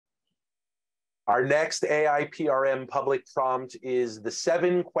Our next AI PRM public prompt is the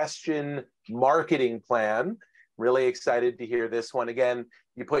 7-question marketing plan. Really excited to hear this one. Again,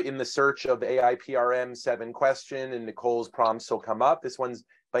 you put in the search of AI PRM 7-question and Nicole's prompts will come up. This one's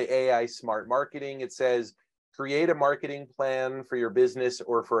by AI Smart Marketing. It says, create a marketing plan for your business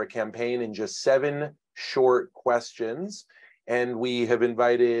or for a campaign in just 7 short questions. And we have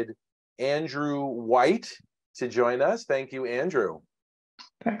invited Andrew White to join us. Thank you, Andrew.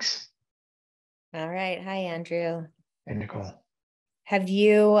 Thanks. All right. Hi, Andrew. Hey, Nicole. Have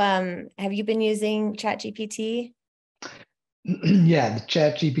you been using ChatGPT? Yeah, the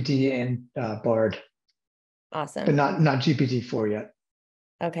ChatGPT and Bard. Awesome. But not GPT-4 yet.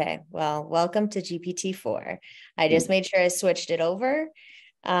 Okay. Well, welcome to GPT-4. I just made sure I switched it over.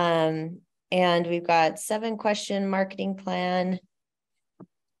 And we've got 7-question marketing plan.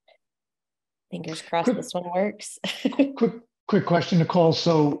 Fingers crossed this one works. quick question, Nicole.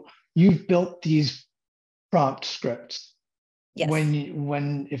 So you've built these prompt scripts. Yes.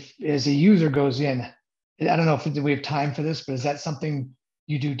 If as a user goes in, I don't know if we have time for this, but is that something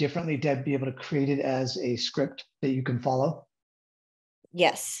you do differently to be able to create it as a script that you can follow?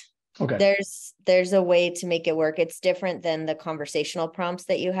 Yes. Okay. There's a way to make it work. It's different than the conversational prompts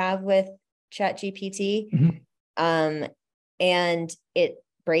that you have with ChatGPT. Mm-hmm. And it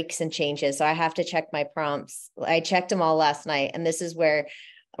breaks and changes. So I have to check my prompts. I checked them all last night, and this is where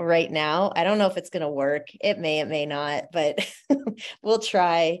right now, I don't know if it's going to work. It may not, but we'll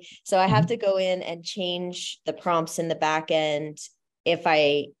try. So I have to go in and change the prompts in the back end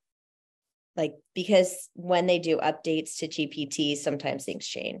because when they do updates to GPT, sometimes things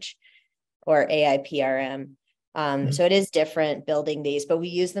change, or AI PRM. So it is different building these, but we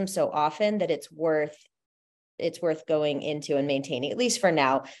use them so often that it's worth going into and maintaining, at least for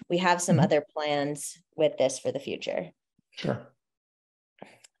now. We have some other plans with this for the future. Sure.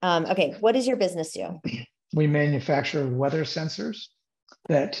 Okay, what does your business do? We manufacture weather sensors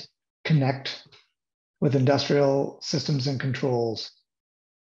that connect with industrial systems and controls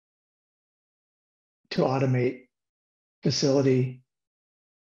to automate facility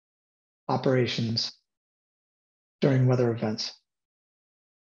operations during weather events.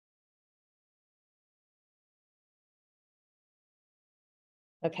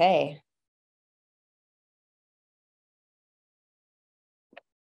 Okay.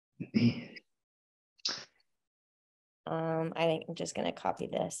 I think I'm just going to copy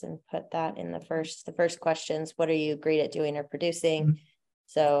this and put that in the first questions. What are you great at doing or producing?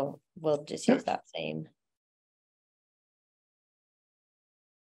 So we'll just use that same.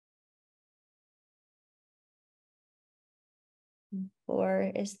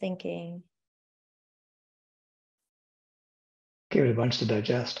 Four is thinking. Give it a bunch to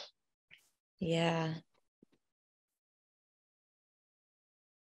digest. Yeah.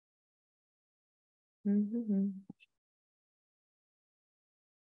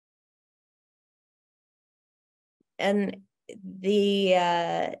 And the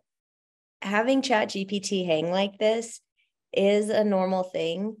having ChatGPT hang like this is a normal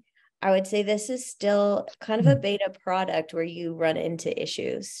thing. I would say this is still kind of a beta product where you run into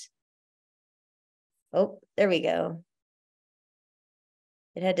issues. Oh, there we go.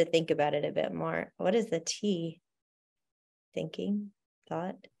 It had to think about it a bit more. What is the T? Thinking,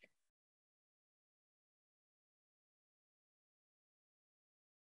 thought.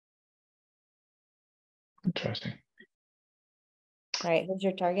 Interesting. All right, who's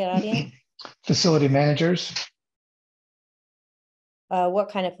your target audience? Facility managers. What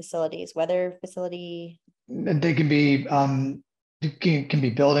kind of facilities? Weather facility? They can be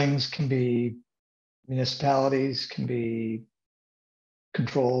buildings, can be municipalities, can be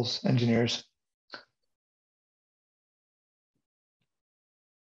controls engineers.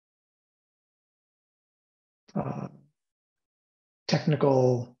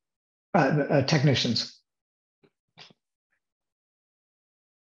 Technical technicians.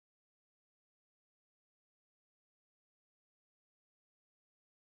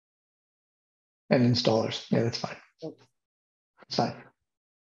 And installers. Yeah, that's fine. That's fine.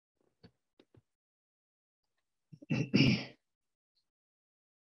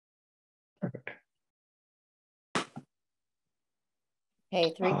 Perfect.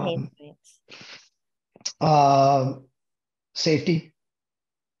 Okay, 3 pain points. Safety,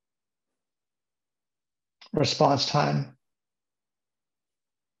 response time,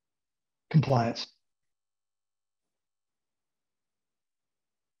 compliance.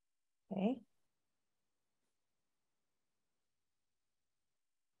 Okay.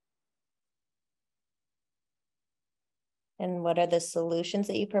 And what are the solutions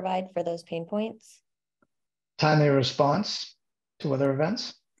that you provide for those pain points? Timely response to weather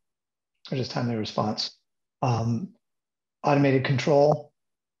events. or just timely response. Automated control.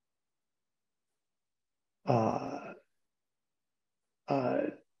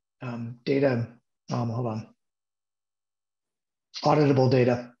 Data, hold on. Auditable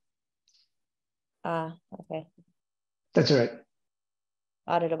data. Okay. That's right.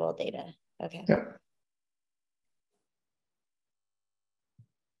 Auditable data. Okay. Yep.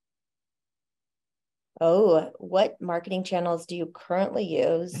 Oh, what marketing channels do you currently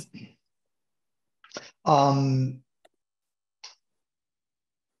use? Building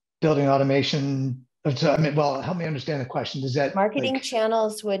automation. So, I mean, well, help me understand the question. Does that marketing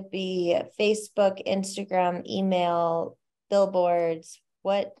channels would be Facebook, Instagram, email, billboards?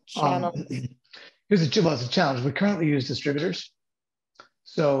 What channels? It's a challenge. We currently use distributors.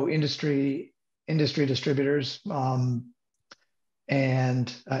 So industry distributors and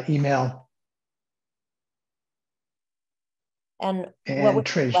email and what would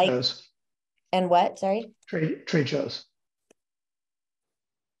trade shows. And what? Sorry? Trade shows.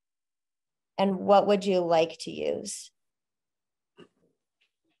 And what would you like to use?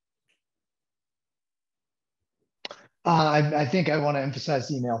 I think I want to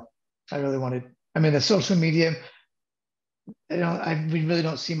emphasize email. I really wanted. I mean, the social media. We really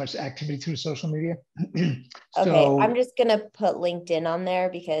don't see much activity through social media. Okay, I'm just gonna put LinkedIn on there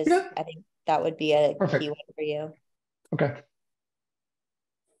because I think that would be a keyword for you. Okay.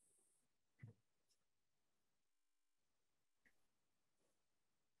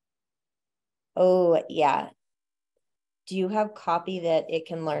 Oh, yeah. Do you have copy that it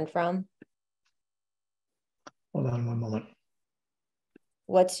can learn from? Hold on one moment.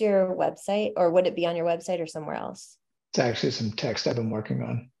 What's your website, or would it be on your website or somewhere else? It's actually some text I've been working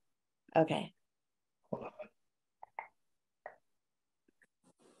on. Okay. Hold on.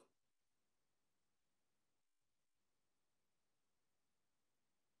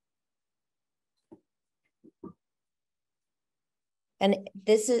 And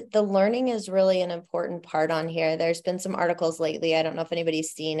the learning is really an important part on here. There's been some articles lately. I don't know if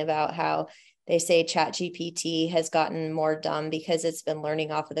anybody's seen about how they say ChatGPT has gotten more dumb because it's been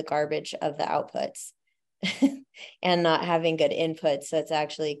learning off of the garbage of the outputs and not having good inputs. So it's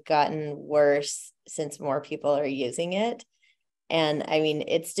actually gotten worse since more people are using it. And I mean,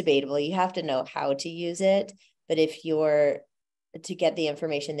 it's debatable. You have to know how to use it. But if you're to get the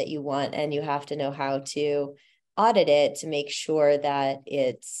information that you want, and you have to know how to audit it to make sure that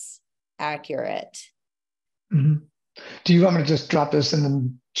it's accurate. Mm-hmm. Do you want me to just drop this in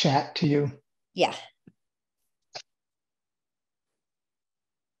the chat to you? Yeah.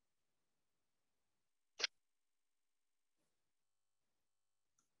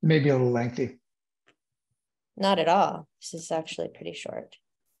 Maybe a little lengthy. Not at all. This is actually pretty short.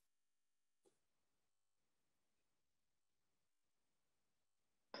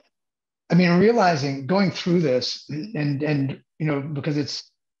 I mean, realizing going through this and because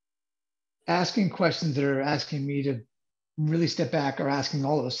it's asking questions that are asking me to really step back, or asking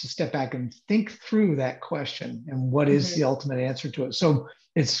all of us to step back and think through that question and what is the ultimate answer to it. So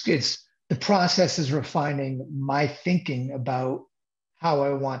it's the process is refining my thinking about how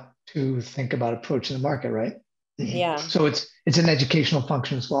I want to think about approaching the market, right? Yeah. So it's an educational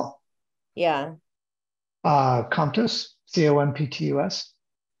function as well. Yeah. Comptus, COMPTUS.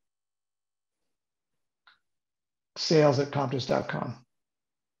 sales@comptus.com.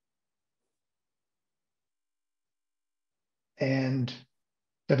 And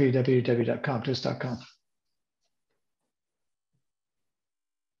www.comptus.com.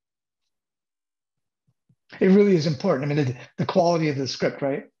 It really is important. I mean, the quality of the script,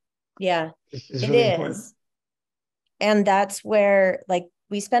 right? Yeah, is really important. And that's where, like,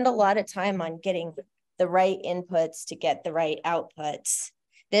 we spend a lot of time on getting the right inputs to get the right outputs.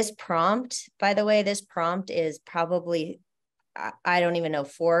 This prompt, by the way, this prompt is probably, I don't even know,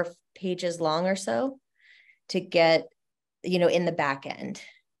 4 pages long or so to get, in the back end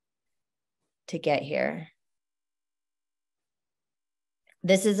to get here.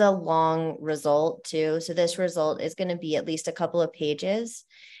 This is a long result too. So this result is going to be at least a couple of pages.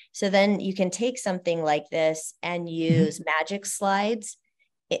 So then you can take something like this and use magic slides.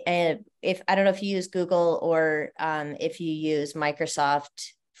 And if I don't know if you use Google or if you use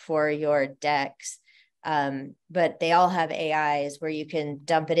Microsoft for your decks, but they all have AIs where you can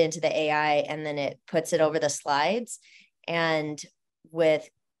dump it into the AI and then it puts it over the slides. And with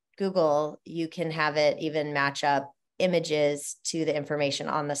Google, you can have it even match up images to the information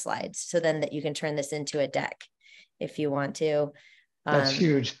on the slides. So then that you can turn this into a deck if you want to. That's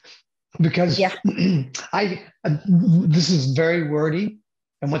huge, because this is very wordy.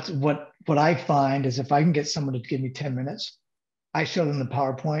 And what I find is if I can get someone to give me 10 minutes, I show them the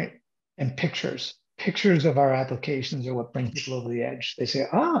PowerPoint and pictures. Pictures of our applications are what bring people over the edge. They say,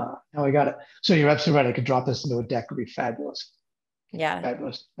 now I got it. So you're absolutely right. I could drop this into a deck. It would be fabulous. Yeah.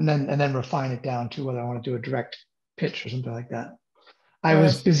 Fabulous. And then refine it down to whether I want to do a direct pitch or something like that. I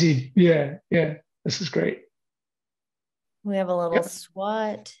was busy. Yeah. This is great. We have a little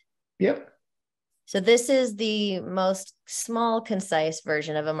SWOT. Yep. So this is the most small, concise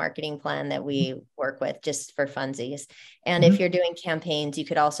version of a marketing plan that we work with just for funsies. And if you're doing campaigns, you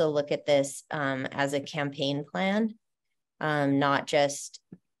could also look at this as a campaign plan, not just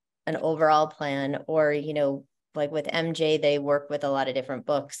an overall plan. Or, like with MJ, they work with a lot of different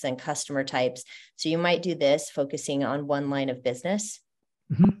books and customer types. So you might do this focusing on one line of business.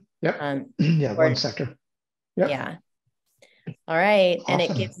 Yep. One sector. Yep. Yeah. All right. Awesome. And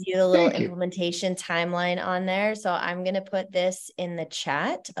it gives you the little implementation timeline on there. So I'm going to put this in the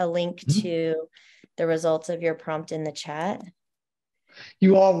chat, a link to the results of your prompt in the chat.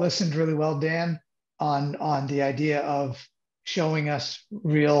 You all listened really well, Dan, on the idea of showing us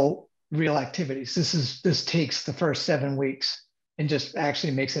real activities. This takes the first 7 weeks and just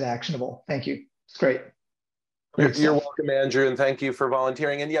actually makes it actionable. Thank you. It's great. You're welcome, Andrew, and thank you for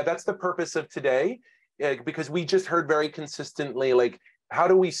volunteering. And yeah, that's the purpose of today, because we just heard very consistently, like, how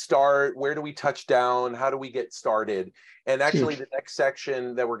do we start? Where do we touch down? How do we get started? And actually, the next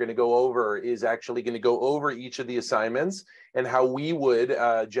section that we're going to go over is actually going to go over each of the assignments and how we would,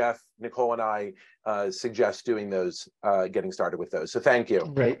 Jeff, Nicole, and I suggest doing those, getting started with those. So thank you.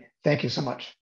 Great. Thank you so much.